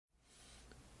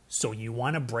So you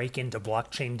want to break into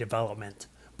blockchain development,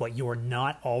 but you're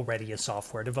not already a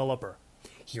software developer.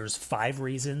 Here's 5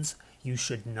 reasons you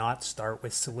should not start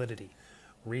with Solidity.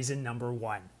 Reason number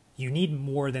 1, you need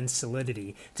more than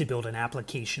Solidity to build an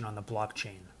application on the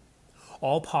blockchain.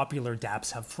 All popular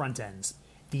dApps have front ends.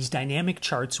 These dynamic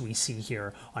charts we see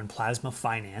here on Plasma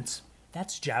Finance,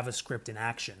 that's JavaScript in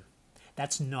action.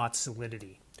 That's not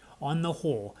Solidity. On the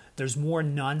whole, there's more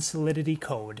non-Solidity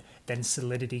code than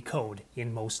Solidity code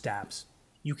in most dApps.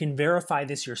 You can verify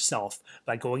this yourself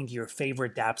by going to your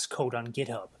favorite dApp's code on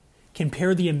GitHub.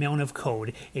 Compare the amount of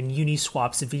code in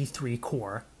Uniswap's v3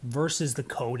 core versus the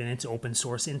code in its open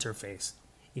source interface.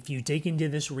 If you dig into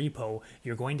this repo,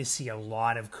 you're going to see a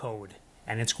lot of code,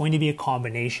 and it's going to be a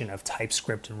combination of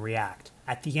TypeScript and React.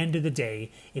 At the end of the day,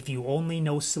 if you only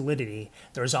know Solidity,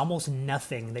 there's almost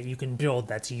nothing that you can build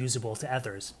that's usable to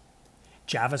others.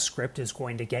 JavaScript is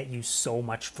going to get you so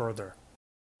much further.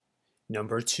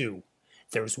 Number 2,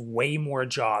 there's way more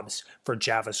jobs for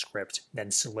JavaScript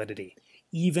than Solidity,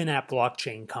 even at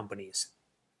blockchain companies.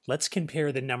 Let's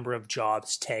compare the number of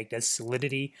jobs tagged as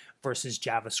Solidity versus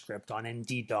JavaScript on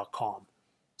Indeed.com.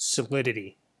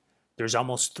 Solidity, there's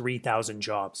almost 3,000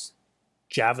 jobs.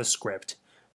 JavaScript,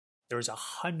 there's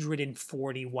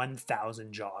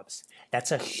 141,000 jobs.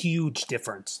 That's a huge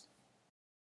difference.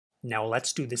 Now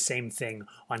let's do the same thing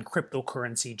on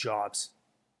cryptocurrency jobs.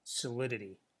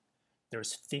 Solidity,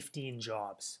 there's 15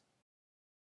 jobs.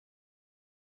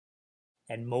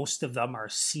 And most of them are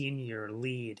senior,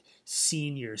 lead,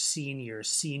 senior, senior,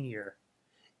 senior.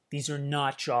 These are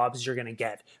not jobs you're going to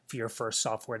get for your first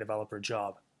software developer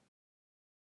job.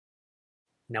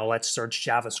 Now let's search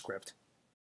JavaScript.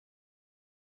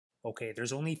 Okay,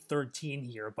 there's only 13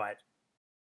 here, but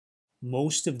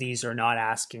most of these are not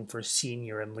asking for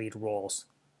senior and lead roles.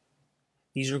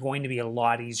 These are going to be a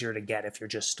lot easier to get if you're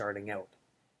just starting out.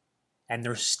 And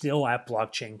they're still at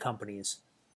blockchain companies.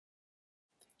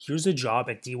 Here's a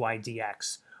job at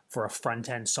DYDX for a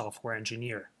front-end software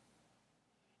engineer.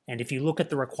 And if you look at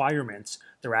the requirements,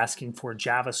 they're asking for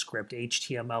JavaScript,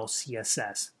 HTML,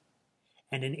 CSS.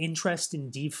 And an interest in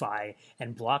DeFi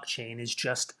and blockchain is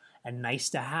just a nice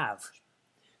to have.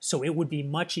 So it would be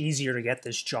much easier to get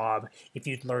this job if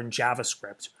you'd learn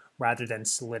JavaScript rather than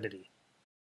Solidity.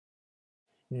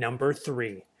 Number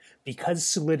 3, because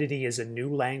Solidity is a new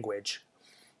language,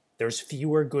 there's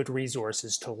fewer good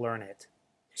resources to learn it.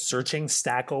 Searching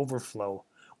Stack Overflow,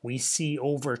 we see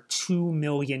over 2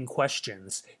 million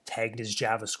questions tagged as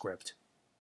JavaScript.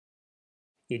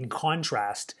 In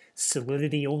contrast,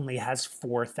 Solidity only has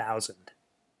 4,000.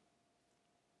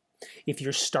 If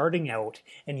you're starting out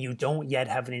and you don't yet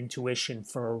have an intuition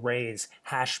for arrays,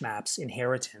 hash maps,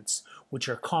 inheritance, which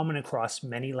are common across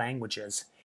many languages,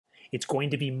 it's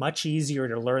going to be much easier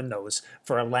to learn those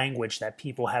for a language that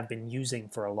people have been using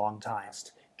for a long time.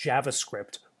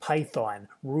 JavaScript, Python,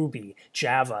 Ruby,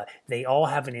 Java, they all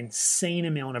have an insane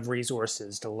amount of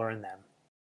resources to learn them.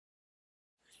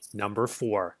 Number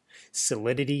 4,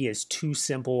 Solidity is too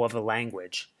simple of a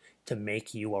language to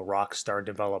make you a rockstar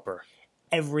developer.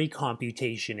 Every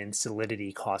computation in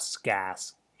Solidity costs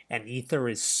gas, and Ether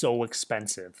is so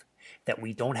expensive that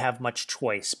we don't have much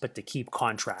choice but to keep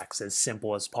contracts as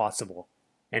simple as possible.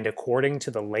 And according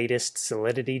to the latest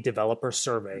Solidity developer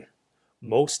survey,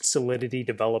 most Solidity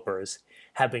developers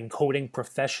have been coding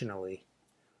professionally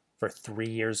for 3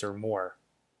 years or more,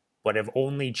 but have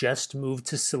only just moved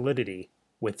to Solidity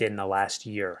within the last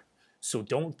year. So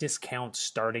don't discount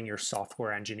starting your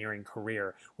software engineering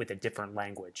career with a different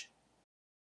language.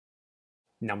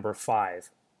 Number 5,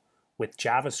 with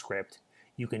JavaScript,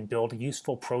 you can build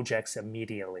useful projects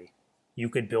immediately. You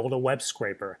could build a web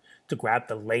scraper to grab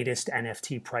the latest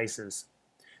NFT prices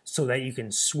so that you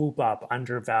can swoop up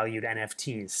undervalued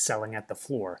NFTs selling at the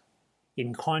floor.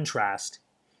 In contrast,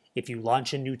 if you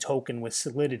launch a new token with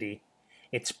Solidity,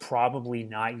 it's probably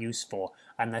not useful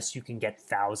unless you can get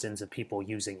thousands of people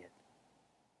using it.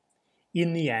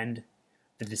 In the end,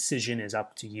 the decision is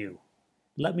up to you.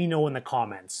 Let me know in the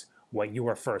comments what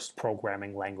your first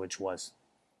programming language was.